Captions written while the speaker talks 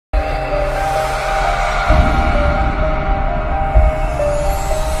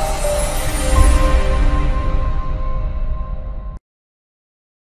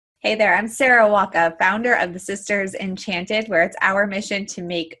Hey there, I'm Sarah Waka, founder of the Sisters Enchanted, where it's our mission to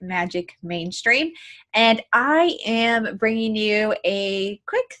make magic mainstream. And I am bringing you a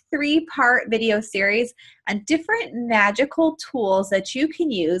quick 3-part video series on different magical tools that you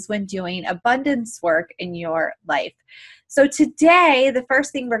can use when doing abundance work in your life. So today, the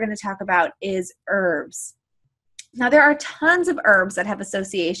first thing we're going to talk about is herbs. Now, there are tons of herbs that have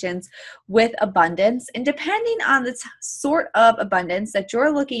associations with abundance, and depending on the sort of abundance that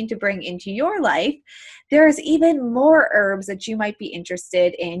you're looking to bring into your life, there's even more herbs that you might be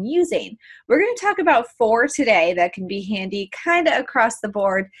interested in using. We're going to talk about 4 today that can be handy kind of across the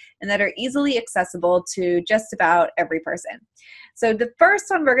board and that are easily accessible to just about every person. So the first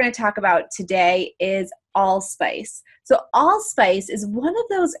one we're going to talk about today is allspice. So allspice is one of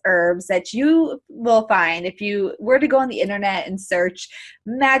those herbs that you will find if you were to go on the internet and search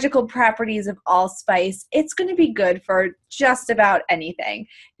magical properties of allspice. It's going to be good for just about anything.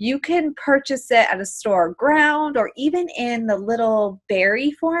 You can purchase it at a store ground or even in the little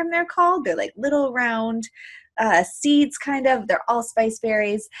berry form they're called. They're like little round seeds kind of. They're allspice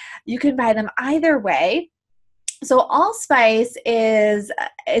berries. You can buy them either way. So allspice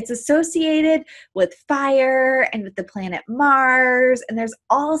it's associated with fire and with the planet Mars, and there's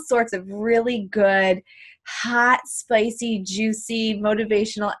all sorts of really good, hot, spicy, juicy,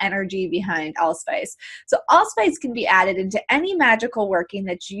 motivational energy behind allspice. So allspice can be added into any magical working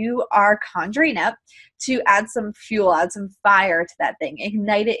that you are conjuring up to add some fuel, add some fire to that thing,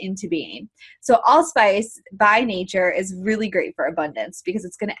 ignite it into being. So allspice by nature is really great for abundance because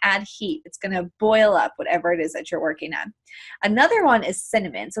it's going to add heat. It's going to boil up whatever it is that you're working on. Another one is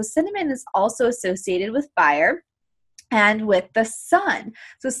cinnamon. So cinnamon is also associated with fire and with the sun.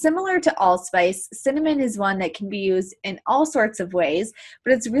 So similar to allspice, cinnamon is one that can be used in all sorts of ways,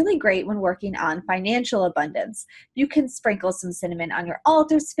 but it's really great when working on financial abundance. You can sprinkle some cinnamon on your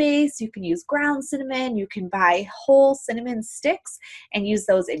altar space. You can use ground cinnamon. You can buy whole cinnamon sticks and use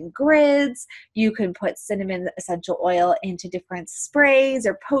those in grids. You can put cinnamon essential oil into different sprays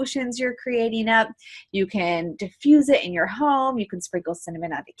or potions you're creating up. You can diffuse it in your home. You can sprinkle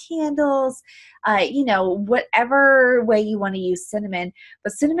cinnamon onto candles. Whatever way you want to use cinnamon.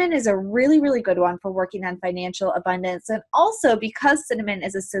 But cinnamon is a really, really good one for working on financial abundance. And also because cinnamon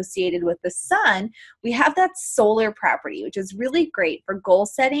is associated with the sun, we have that solar property, which is really great for goal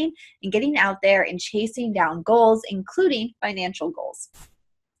setting and getting out there and chasing down goals, including financial goals.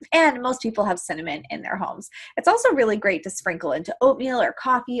 And most people have cinnamon in their homes. It's also really great to sprinkle into oatmeal or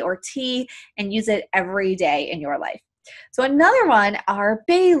coffee or tea and use it every day in your life. So another one are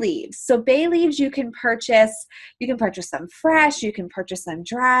bay leaves. So bay leaves you can purchase them fresh, you can purchase them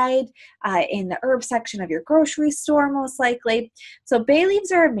dried in the herb section of your grocery store most likely. So bay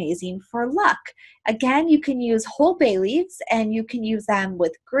leaves are amazing for luck. Again, you can use whole bay leaves and you can use them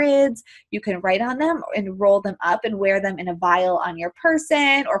with grids. You can write on them and roll them up and wear them in a vial on your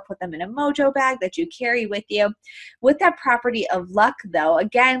person or put them in a mojo bag that you carry with you. With that property of luck though,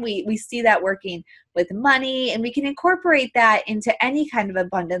 again, we see that working with money, and we can incorporate that into any kind of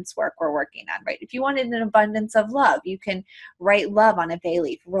abundance work we're working on, right? If you wanted an abundance of love, you can write love on a bay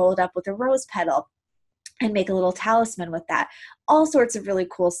leaf, roll it up with a rose petal, and make a little talisman with that. All sorts of really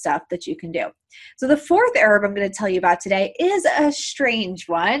cool stuff that you can do. So the 4th herb I'm going to tell you about today is a strange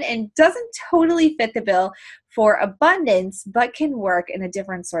one and doesn't totally fit the bill for abundance, but can work in a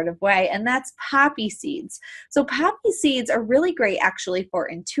different sort of way, and that's poppy seeds. So poppy seeds are really great actually for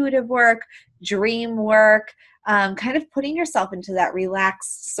intuitive work, dream work, kind of putting yourself into that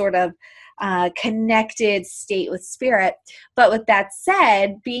relaxed sort of connected state with spirit. But with that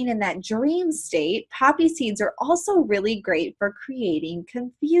said, being in that dream state, poppy seeds are also really great for creating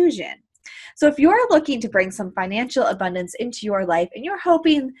confusion. So if you're looking to bring some financial abundance into your life and you're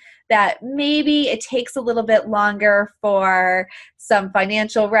hoping that maybe it takes a little bit longer for some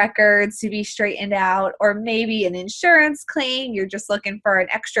financial records to be straightened out, or maybe an insurance claim, you're just looking for an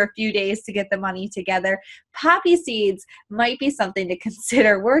extra few days to get the money together, poppy seeds might be something to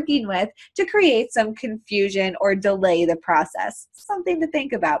consider working with to create some confusion or delay the process. Something to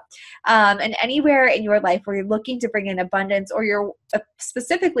think about. And anywhere in your life where you're looking to bring in abundance, or you're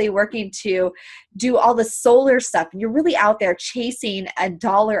specifically working to do all the solar stuff, and you're really out there chasing a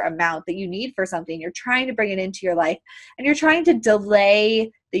dollar amount that you need for something, you're trying to bring it into your life, and you're trying to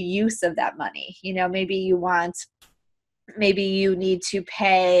delay the use of that money. Maybe you want maybe you need to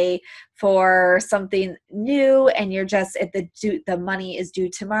pay for something new and you're just at the money is due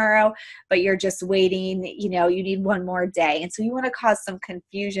tomorrow, but you're just waiting, you need one more day. And so you want to cause some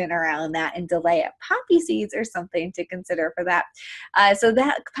confusion around that and delay it. Poppy seeds are something to consider for that. So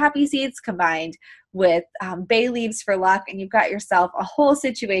that poppy seeds combined with bay leaves for luck, and you've got yourself a whole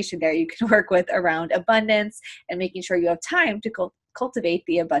situation there you can work with around abundance and making sure you have time to cultivate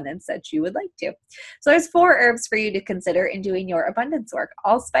the abundance that you would like to. So there's 4 herbs for you to consider in doing your abundance work: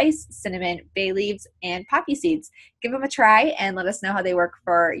 allspice, cinnamon, bay leaves, and poppy seeds. Give them a try and let us know how they work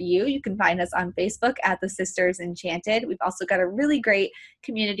for you. You can find us on Facebook at the Sisters Enchanted. We've also got a really great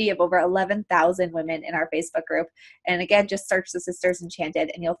community of over 11,000 women in our Facebook group. And again, just search the Sisters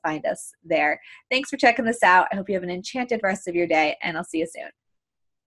Enchanted and you'll find us there. Thanks for checking this out. I hope you have an enchanted rest of your day, and I'll see you soon.